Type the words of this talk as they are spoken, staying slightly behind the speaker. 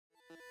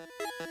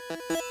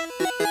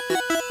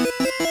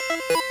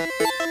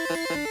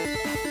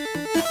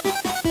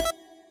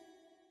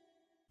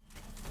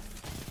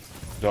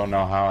Don't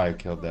know how I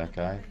killed that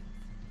guy.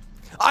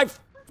 I've.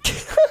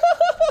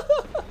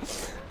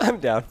 I'm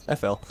down. I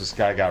fell. This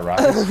guy got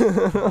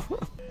rockets.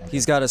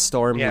 He's got a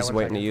storm. Yeah, He's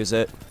waiting to use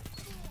it.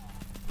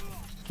 Yeah,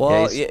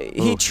 Well,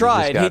 he ooh,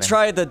 tried. He him.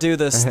 tried to do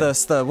this.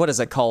 The what is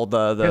it called?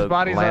 His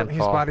body's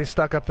landfall.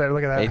 stuck up there.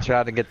 Look at that. He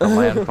tried to get the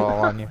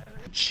landfall on you.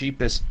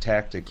 Cheapest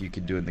tactic you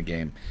could do in the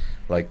game,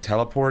 like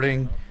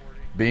teleporting,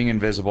 being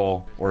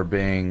invisible, or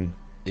being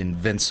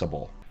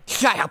invincible.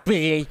 Shut up,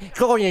 Billy.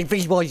 Going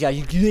invisible,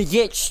 you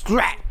get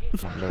strapped.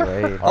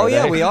 Oh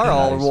yeah, we are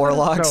all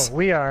warlocks. No,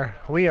 we are.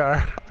 We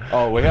are.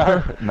 Oh, we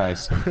are?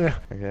 Nice. Okay,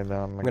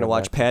 now I'm gonna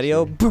watch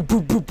patio. Boop,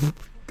 boop, boop, boop.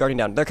 Guarding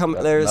down. They're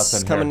coming. There's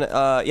Nothing coming.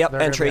 here. Yep,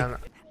 They're entry. gonna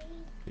be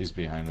He's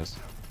behind us.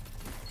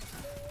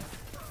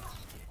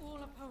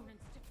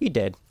 He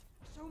dead.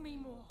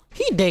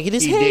 He digging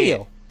his He heel.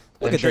 did.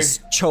 Look at Entry. this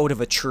chode of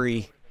a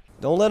tree.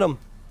 Don't let him.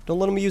 Don't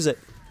let him use it.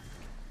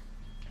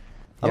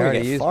 I'm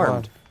gonna get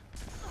farmed.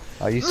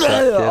 Oh, you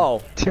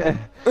suck, kid.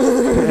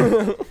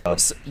 Oh.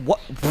 What?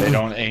 They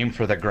don't aim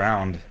for the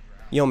ground.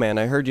 Yo, man,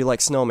 I heard you like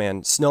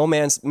Snowman.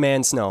 Snowman's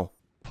Man Snow.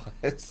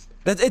 It's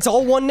It's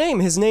all one name.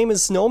 His name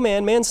is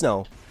Snowman Man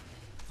Snow.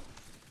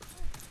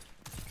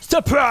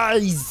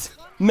 Surprise!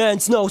 Man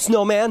Snow,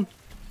 Snowman.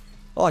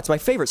 Oh, it's my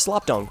favorite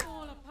slop dunk.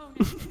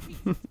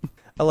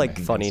 I like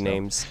funny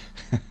names.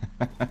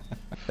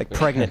 Like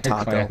Pregnant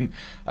Taco.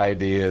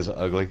 ID is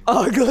ugly.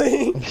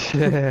 Ugly!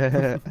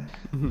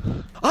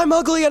 I'm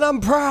ugly and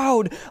I'm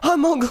proud!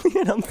 I'm ugly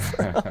and I'm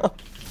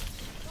proud.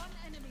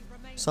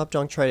 Slop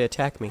dunk tried to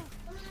attack me.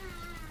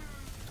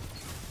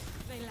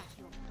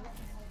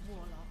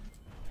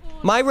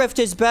 My rift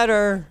is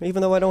better,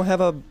 even though I don't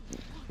have a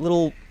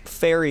little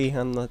fairy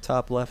on the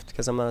top left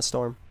because I'm not a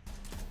storm.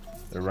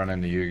 They're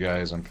running to you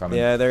guys. I'm coming.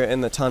 Yeah, they're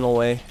in the tunnel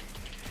way.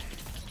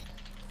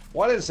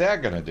 What is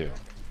that gonna do?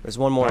 There's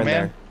one more Oh, in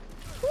man.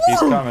 there. He's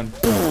coming.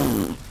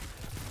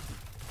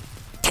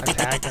 I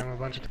tagged him a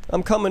bunch of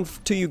I'm coming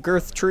to you,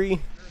 girth tree.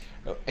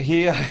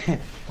 He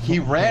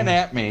ran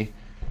at me,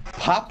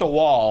 popped a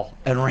wall,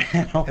 and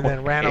ran away. and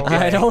then ran away.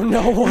 I don't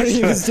know what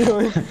he was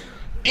doing.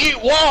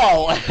 Eat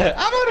wall! I'm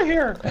out of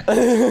here!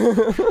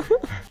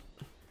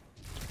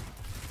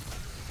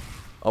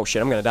 Oh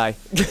shit, I'm gonna die.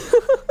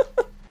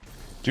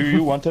 Do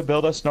you want to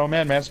build a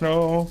snowman, man?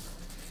 Snow?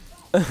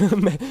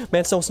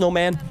 Man,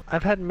 snowman.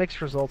 I've had mixed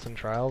results in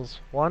trials.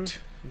 One,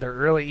 they're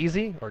really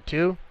easy, or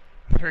two,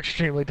 they're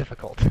extremely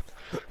difficult.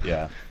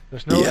 Yeah.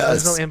 There's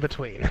no in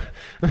between.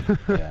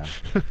 Yeah.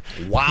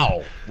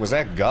 Wow. Was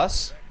that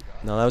Gus?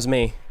 No, that was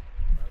me.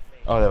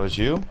 Oh, that was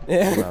you?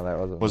 Yeah. No, that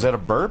wasn't. Was that a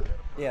burp?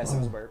 Yes, it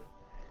was a burp.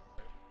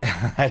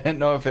 I didn't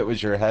know if it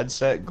was your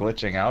headset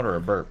glitching out or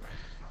a burp.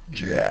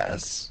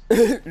 Yes.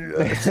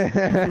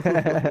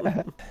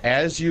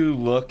 As you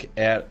look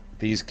at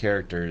these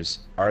characters,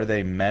 are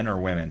they men or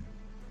women?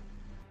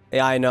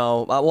 Yeah, I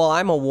know. Well,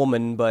 I'm a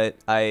woman, but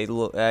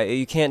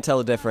you can't tell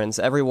the difference.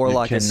 Every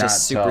warlock is cannot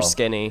just super tell.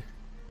 skinny.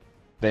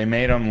 They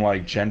made them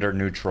like gender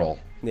neutral.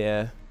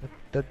 Yeah.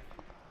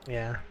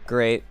 Yeah.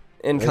 Great.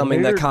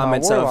 Incoming the neutered my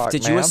comments warlock, of,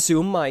 did you man."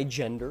 assume my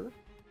gender?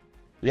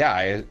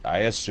 Yeah, I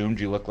assumed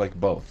you look like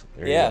both.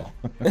 There Yeah.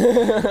 you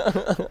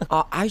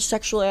go. I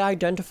sexually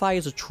identify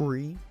as a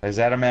tree. Is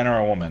that a man or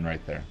a woman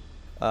right there?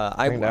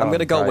 I'm that gonna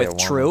one's go probably with a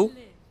true.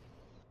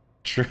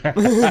 True.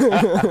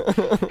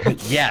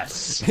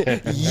 Yes.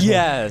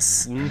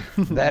 Yes.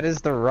 That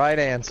is the right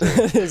answer.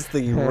 That is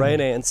the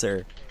right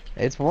answer.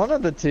 It's one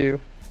of the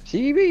two.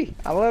 GB,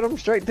 I led him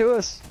straight to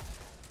us.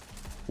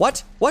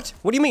 What? What?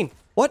 What do you mean?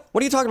 What?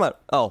 What are you talking about?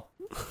 Oh.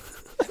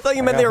 I thought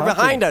you meant they were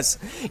behind us.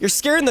 You're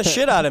scaring the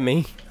shit out of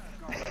me.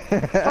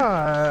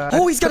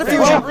 Oh, he's got a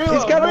fusion. Reload,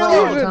 He's got a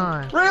reload,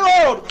 fusion.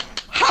 Reload!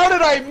 How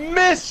did I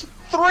miss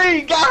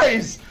 3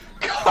 guys?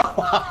 Come on.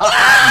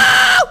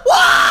 Ah,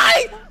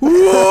 why?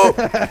 Woo.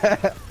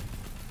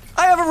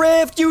 I have a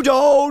rift, you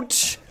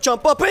don't.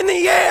 Jump up in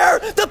the air.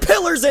 The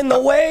pillar's in the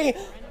way.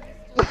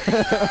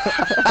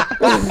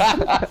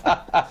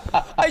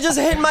 I just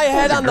hit my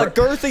head on the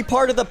girthy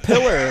part of the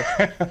pillar.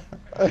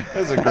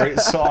 That's a great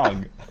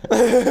song.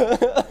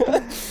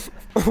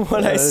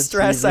 When I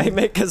stress, I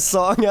make a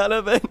song out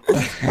of it.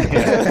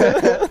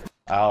 Yeah.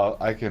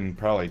 I can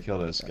probably kill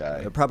this guy.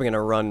 They're probably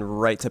gonna run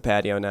right to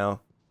patio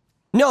now.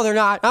 No, they're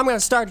not. I'm gonna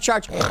start a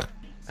charge.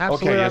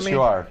 Absolutely. Okay, yes,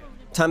 you are.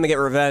 Time to get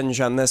revenge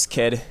on this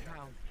kid.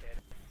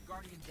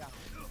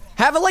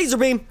 Have a laser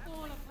beam.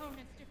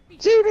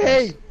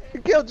 GB, you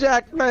killed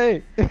Jack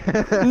me.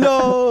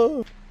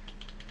 No.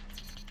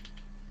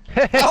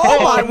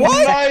 Oh my,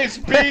 what? Nice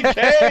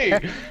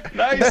PK!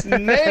 Nice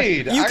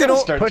nade! You I can gotta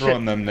start push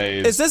throwing it. them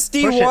nades. Is this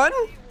D1?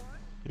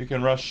 You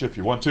can rush if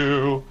you want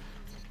to.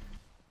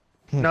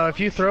 No, if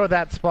you throw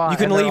that spot, You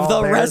can and they're leave all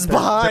the there, res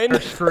behind.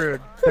 They're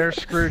screwed. They're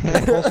screwed.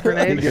 Pulse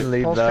grenades. You can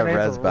leave pulse the grenades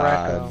res will wreck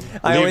behind. 'em.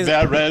 I Leave always,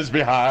 that res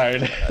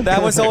behind.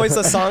 that was always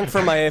a song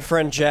for my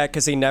friend Jack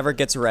because he never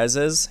gets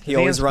reses. He Is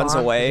always in runs spawn?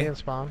 Is he away. in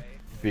spawn?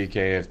 PK,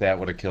 if that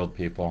would have killed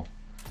people.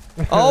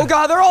 Oh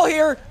god, they're all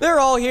here. They're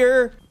all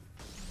here.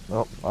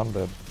 Nope, I'm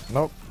dead.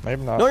 Nope,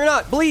 maybe not. No, you're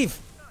not. Believe.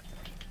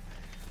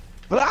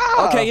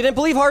 Ah! Okay, you didn't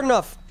believe hard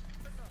enough.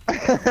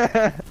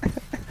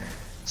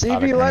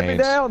 CB let me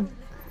grenades. down.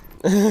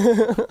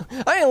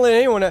 I didn't let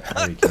anyone.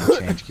 Oh, you can't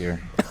change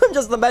gear. I'm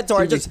just the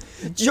mentor. I just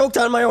joked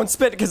on my own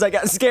spit because I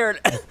got scared.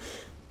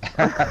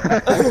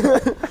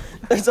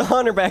 There's a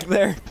hunter back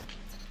there.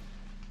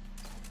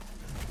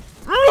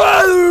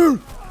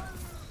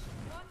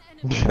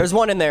 There's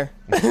one in there.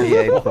 He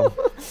ate them.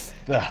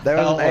 That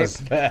was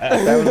an ape.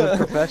 That was a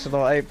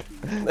professional ape.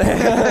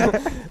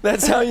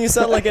 That's how you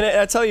sound like an.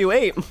 That's how you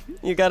ape.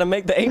 You gotta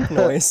make the ape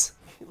noise.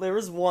 There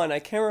was one. I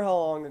can't remember how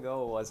long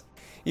ago it was.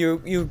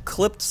 You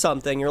clipped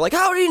something. You're like,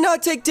 how did he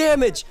not take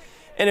damage?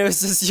 And it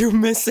was just you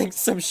missing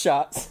some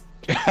shots.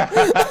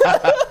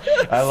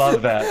 I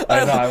love that.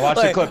 I know. I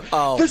watched the clip.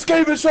 Oh. This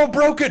game is so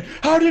broken.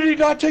 How did he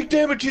not take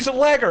damage? He's a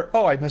lagger.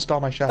 Oh, I missed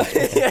all my shots.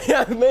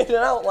 Yeah, I made an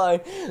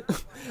outline.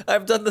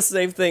 I've done the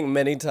same thing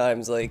many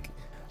times. Like,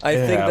 I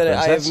think that happens. I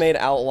have That's- made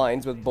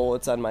outlines with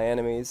bullets on my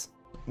enemies.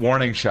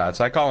 Warning shots.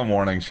 I call them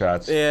warning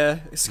shots. Yeah,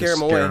 scare Just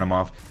them away. scaring them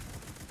off.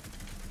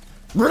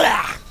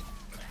 Blah!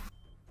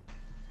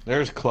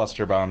 There's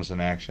cluster bombs in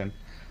action.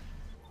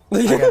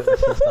 I got an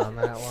assist on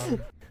that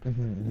one.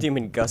 Do you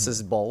mean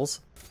Gus's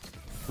balls?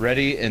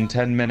 Ready in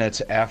 10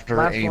 minutes after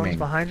Last one's aiming.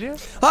 behind you.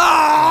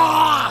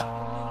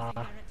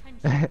 Ah!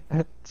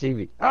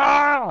 CB.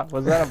 Ah!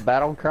 Was that a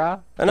battle cry?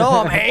 I know,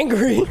 I'm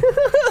angry.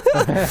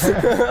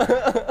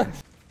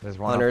 There's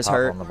one Hunter's up top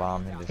hurt. on the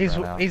bomb. He just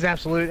ran out. He's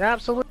absolute.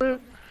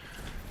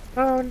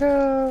 Oh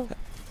no.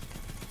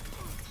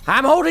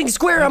 I'm holding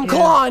square, I'm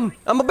clawing.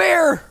 I'm a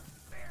bear.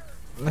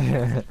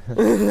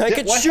 I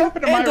could What shoot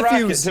happened to and my rocket?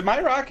 defuse. Did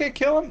my rocket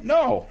kill him?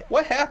 No.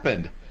 What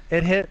happened?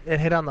 It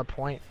hit on the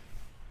point.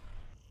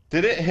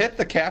 Did it hit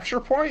the capture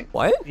point?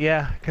 What?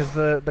 Yeah, because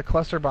the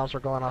cluster bombs were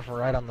going off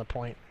right on the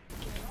point.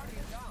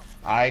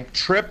 I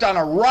tripped on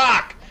a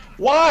rock.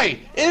 Why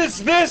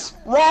is this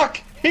rock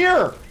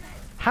here?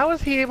 How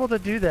is he able to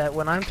do that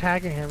when I'm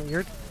tagging him?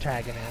 You're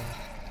tagging him.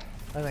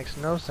 That makes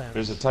no sense.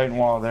 There's a Titan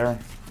wall there.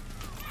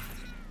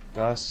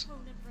 Gus.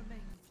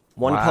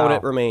 One Wow.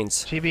 opponent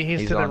remains. Chibi,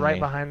 he's He's to the on right me.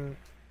 behind.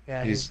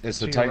 Yeah, It's the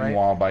to your Titan right.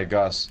 wall by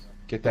Gus.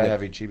 Get that Okay.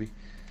 heavy, Chibi.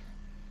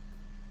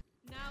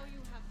 Now you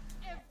have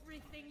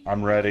everything you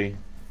I'm ready.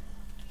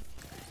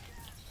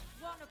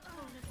 One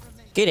opponent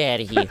remains. Get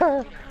out of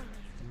here.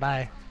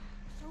 Bye.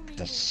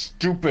 The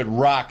stupid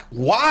rock.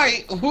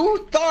 Why?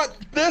 Who thought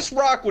this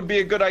rock would be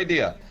a good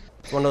idea?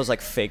 It's one of those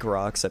like fake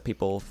rocks that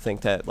people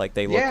think that like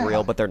they look Yeah.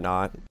 real, but they're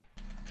not.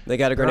 They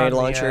got a They're grenade on the,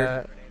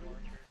 launcher.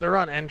 they're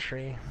on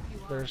entry.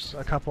 There's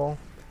a couple.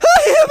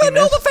 I have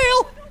another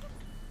fail.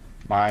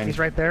 Mine. He's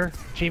right there.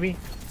 Chibi.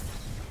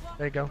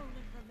 There you go.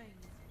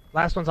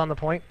 Last one's on the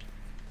point.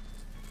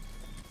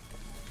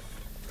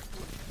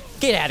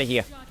 Get out of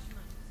here.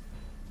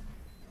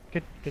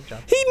 Good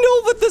job. He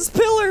know but this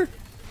pillar.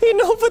 He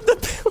know but the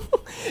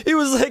pillar. He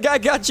was like, I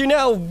got you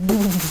now.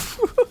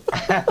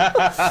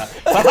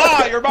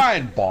 Haha, you're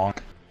mine. Bonk.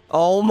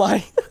 Oh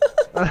my.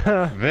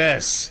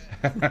 This.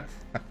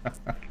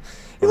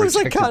 He looks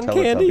like cotton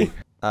candy.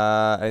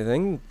 I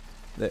think.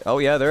 Oh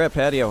yeah, they're at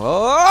patio.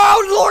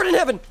 Oh Lord in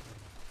heaven.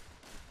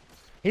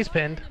 He's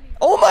pinned.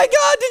 Oh my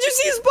God! Did you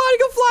see his body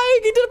go flying?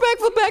 He did a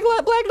backflip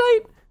Black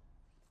Knight.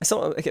 I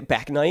saw okay,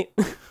 back Knight.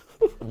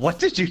 What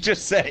did you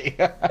just say?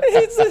 There's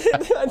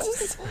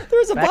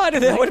a body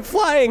that went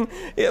flying.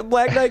 Yeah,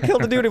 Black Knight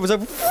killed the dude. It was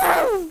like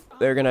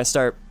they're gonna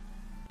start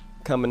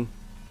coming.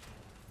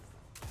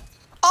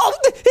 Oh,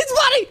 his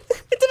body!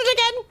 It did it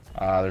again.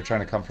 They're trying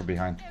to come from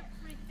behind.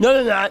 No,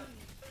 they're not.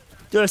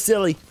 They're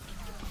silly.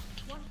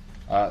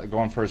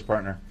 Going for his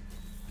partner.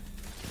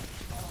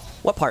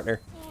 What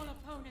partner? All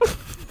opponents.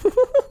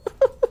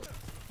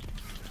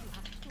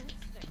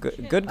 Good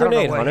I don't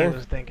grenade, know what Hunter. he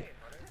was thinking.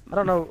 I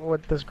don't know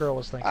what this girl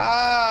was thinking.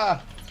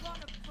 Ah!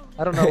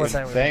 I don't know what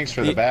that was. Thanks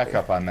for the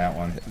backup on that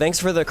one. Thanks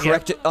for the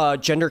correct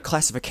gender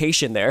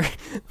classification there.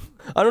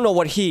 I don't know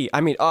what he.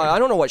 I mean, I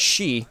don't know what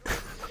she.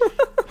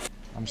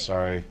 I'm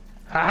sorry.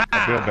 I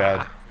feel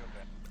bad.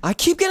 I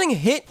keep getting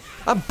hit.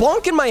 I'm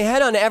bonking my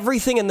head on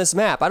everything in this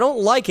map. I don't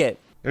like it.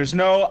 There's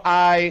no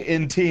I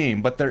in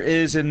team, but there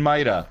is in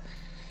Mida.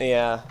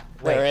 Yeah,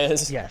 there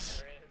is.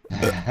 Yes.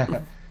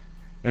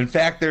 In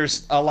fact,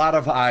 there's a lot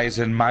of I's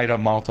in Mida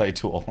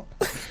multi-tool.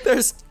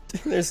 There's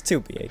two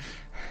BA.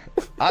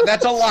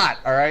 That's a lot,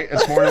 all right?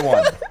 It's more than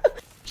one.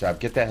 Job,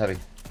 get that heavy.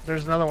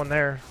 There's another one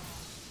there.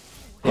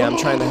 Yeah, I'm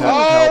trying to Oh,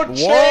 help.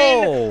 chain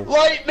Whoa!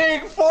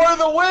 lightning for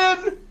the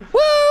win!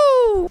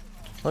 Woo!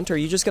 Hunter,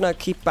 you just gonna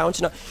keep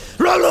bouncing up.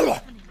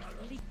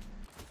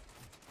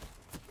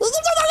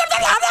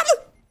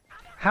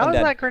 How I'm is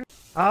dead. that grenade?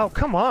 Oh,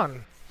 come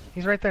on.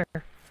 He's right there.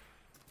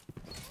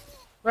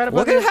 Right above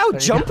Look at you. how There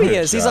you jumpy go. he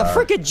is. He's a job.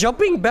 freaking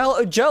jumping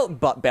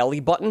belly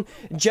button.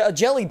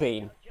 Jelly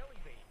bean.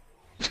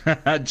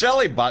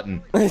 Jelly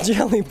button.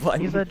 Jelly He's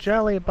button. a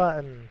jelly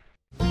button.